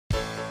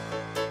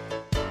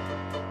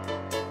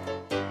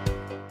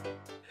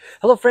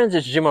Hello friends,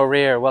 it's Jim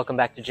O'Rear. Welcome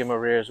back to Jim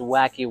O'Rear's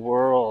Wacky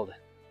World.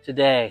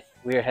 Today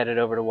we are headed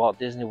over to Walt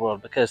Disney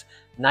World because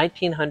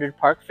 1900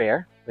 Park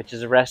Fare, which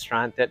is a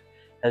restaurant that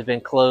has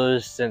been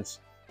closed since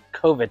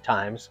COVID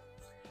times,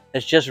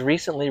 has just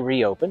recently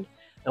reopened,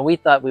 and we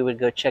thought we would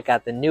go check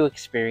out the new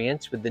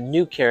experience with the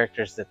new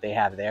characters that they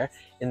have there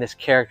in this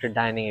character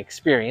dining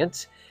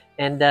experience,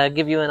 and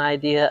give you an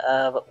idea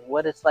of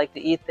what it's like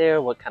to eat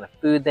there, what kind of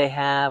food they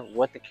have,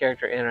 what the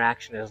character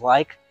interaction is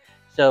like.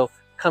 So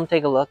come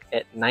take a look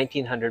at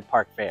 1900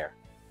 Park Fare.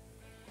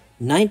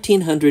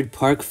 1900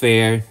 Park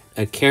Fare,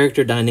 a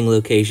character dining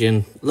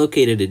location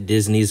located at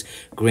Disney's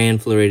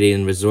Grand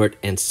Floridian Resort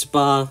and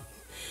Spa,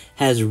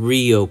 has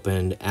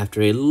reopened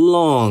after a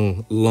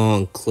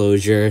long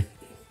closure.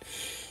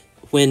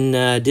 When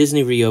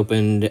Disney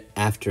reopened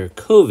after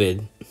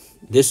COVID,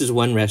 this is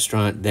one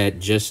restaurant that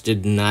just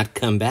did not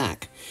come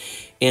back.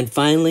 And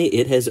finally,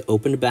 it has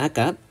opened back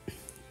up.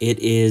 It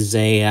is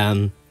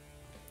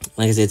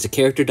like I said, it's a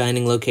character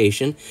dining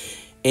location,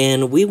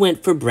 and we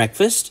went for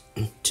breakfast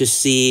to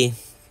see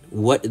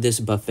what this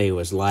buffet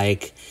was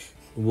like,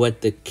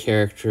 what the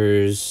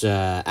characters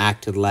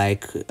acted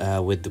like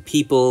with the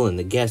people and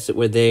the guests that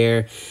were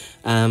there,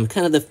 kind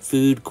of the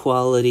food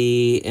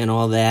quality and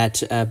all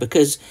that,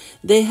 because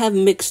they have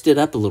mixed it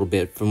up a little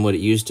bit from what it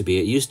used to be.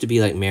 It used to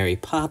be like Mary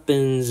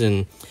Poppins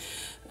and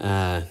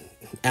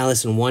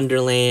Alice in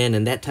Wonderland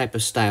and that type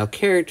of style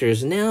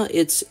characters. Now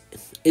it's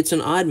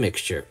an odd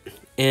mixture.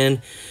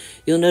 And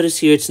you'll notice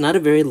here it's not a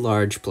very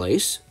large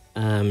place.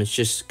 It's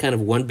just kind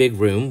of one big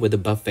room with a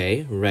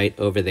buffet right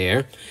over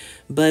there.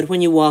 But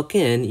when you walk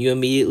in, you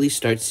immediately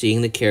start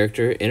seeing the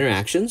character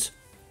interactions.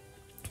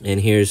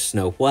 And here's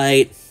Snow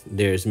White.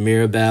 There's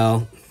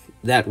Mirabel.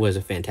 That was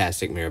a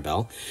fantastic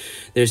Mirabel.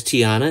 There's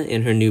Tiana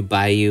in her new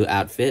Bayou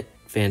outfit.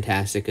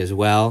 Fantastic as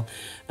well.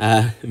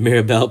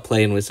 Mirabel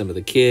playing with some of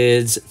the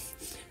kids.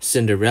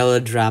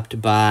 Cinderella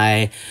dropped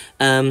by.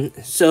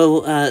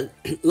 So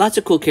lots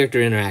of cool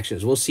character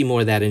interactions. We'll see more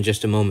of that in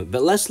just a moment.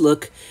 But let's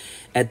look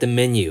at the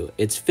menu.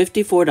 It's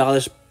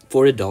 $54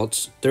 for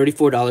adults,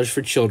 $34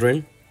 for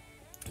children.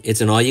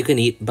 It's an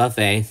all-you-can-eat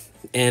buffet.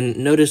 And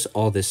notice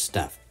all this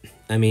stuff.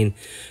 I mean,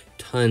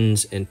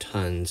 tons and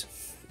tons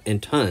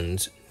and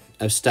tons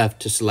of stuff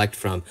to select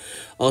from.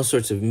 All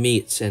sorts of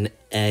meats and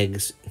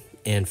eggs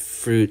and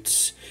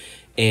fruits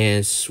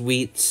and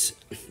sweets.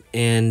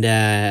 And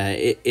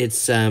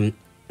it's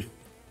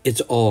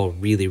all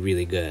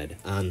really good.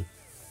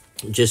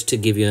 Just to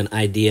give you an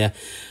idea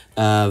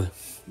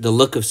of the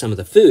look of some of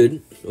the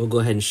food, we'll go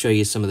ahead and show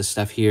you some of the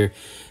stuff here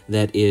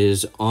that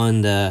is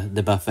on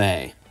the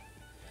buffet.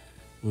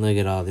 Look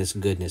at all this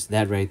goodness.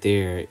 That right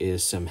there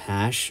is some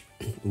hash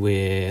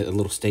with a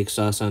little steak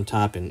sauce on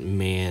top, and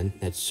man,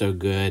 that's so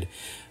good.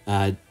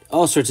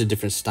 All sorts of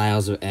different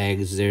styles of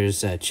eggs.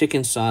 There's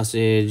chicken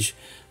sausage.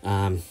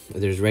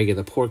 There's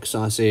regular pork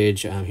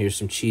sausage. Here's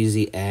some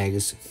cheesy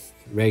eggs,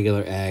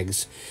 regular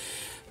eggs.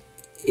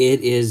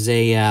 It is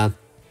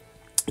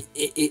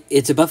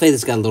it's a buffet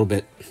that's got a little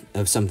bit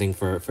of something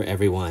for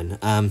everyone.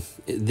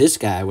 This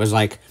guy was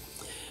like,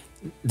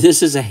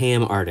 this is a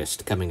ham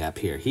artist coming up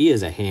here. He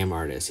is a ham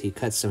artist. He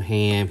cuts some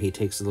ham. He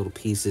takes the little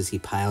pieces. He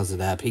piles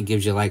it up. He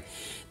gives you like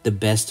the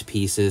best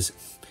pieces,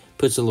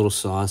 puts a little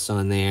sauce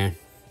on there,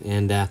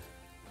 and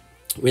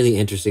really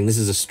interesting. This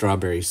is a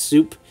strawberry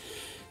soup.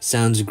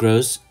 Sounds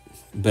gross,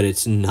 but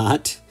it's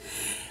not.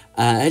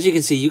 As you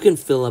can see, you can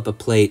fill up a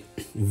plate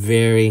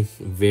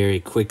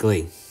very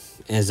quickly,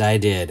 as I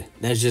did.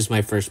 That's just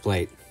my first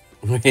plate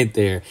right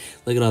there.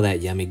 Look at all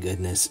that yummy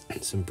goodness.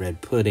 Some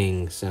bread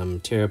pudding,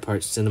 some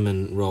tear-apart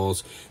cinnamon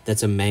rolls.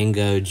 That's a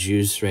mango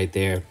juice right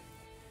there.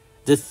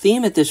 The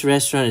theme at this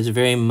restaurant is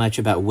very much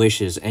about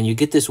wishes, and you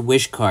get this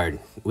wish card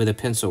with a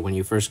pencil when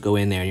you first go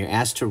in there, and you're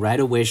asked to write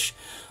a wish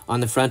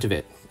on the front of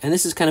it. And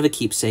this is kind of a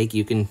keepsake.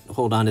 You can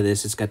hold on to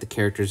this. It's got the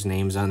characters'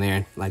 names on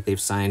there, like they've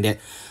signed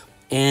it.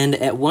 And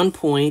at one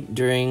point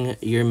during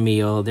your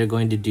meal, they're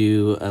going to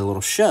do a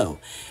little show.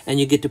 And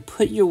you get to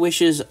put your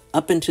wishes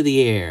up into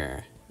the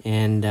air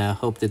and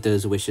hope that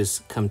those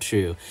wishes come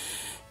true.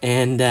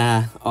 And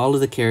all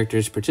of the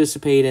characters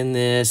participate in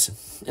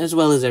this, as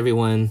well as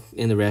everyone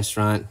in the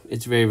restaurant.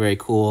 It's very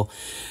cool.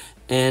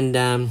 And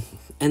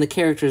the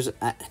characters,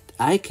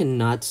 I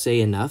cannot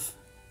say enough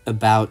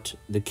about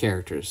the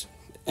characters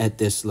at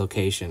this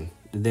location.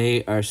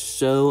 They are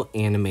so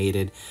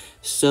animated,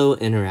 so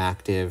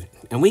interactive.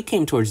 And we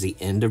came towards the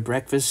end of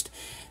breakfast,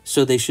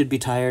 so they should be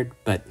tired,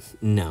 but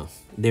no,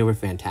 they were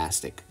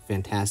fantastic.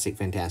 Fantastic.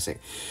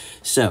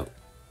 So,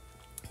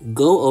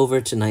 go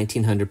over to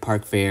 1900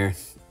 Park Fare.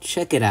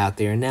 Check it out.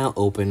 They are now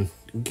open.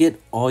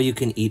 Get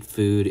all-you-can-eat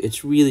food.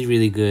 It's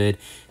really good.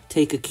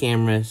 Take a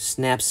camera,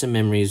 snap some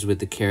memories with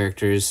the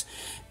characters,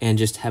 and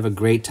just have a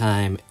great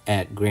time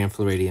at Grand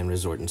Floridian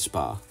Resort and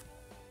Spa.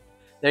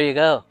 There you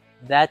go.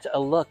 That's a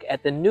look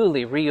at the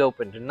newly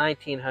reopened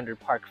 1900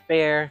 Park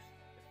Fare.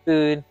 The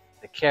food,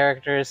 the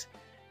characters,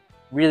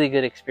 really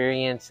good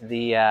experience.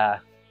 The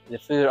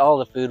food, all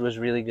the food was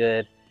really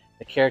good.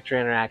 The character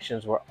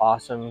interactions were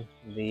awesome.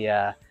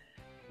 The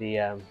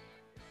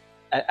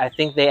I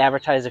think they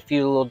advertise a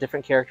few little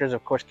different characters.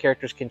 Of course,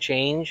 characters can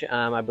change.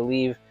 I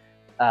believe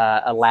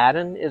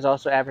Aladdin is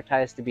also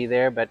advertised to be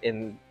there, but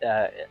in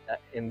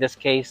this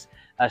case,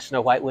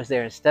 Snow White was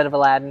there instead of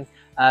Aladdin.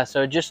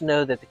 So just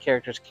know that the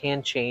characters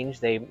can change.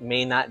 They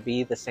may not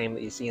be the same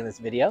that you see in this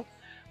video,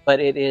 but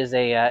it is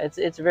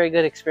it's a very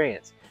good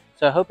experience.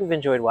 So I hope you've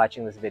enjoyed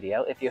watching this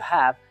video. If you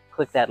have,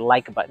 click that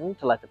like button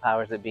to let the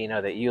powers that be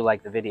know that you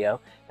like the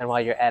video. And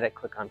while you're at it,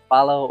 click on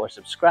follow or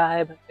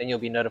subscribe, and you'll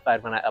be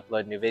notified when I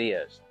upload new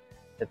videos.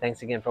 So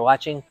thanks again for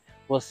watching.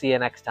 We'll see you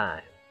next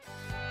time.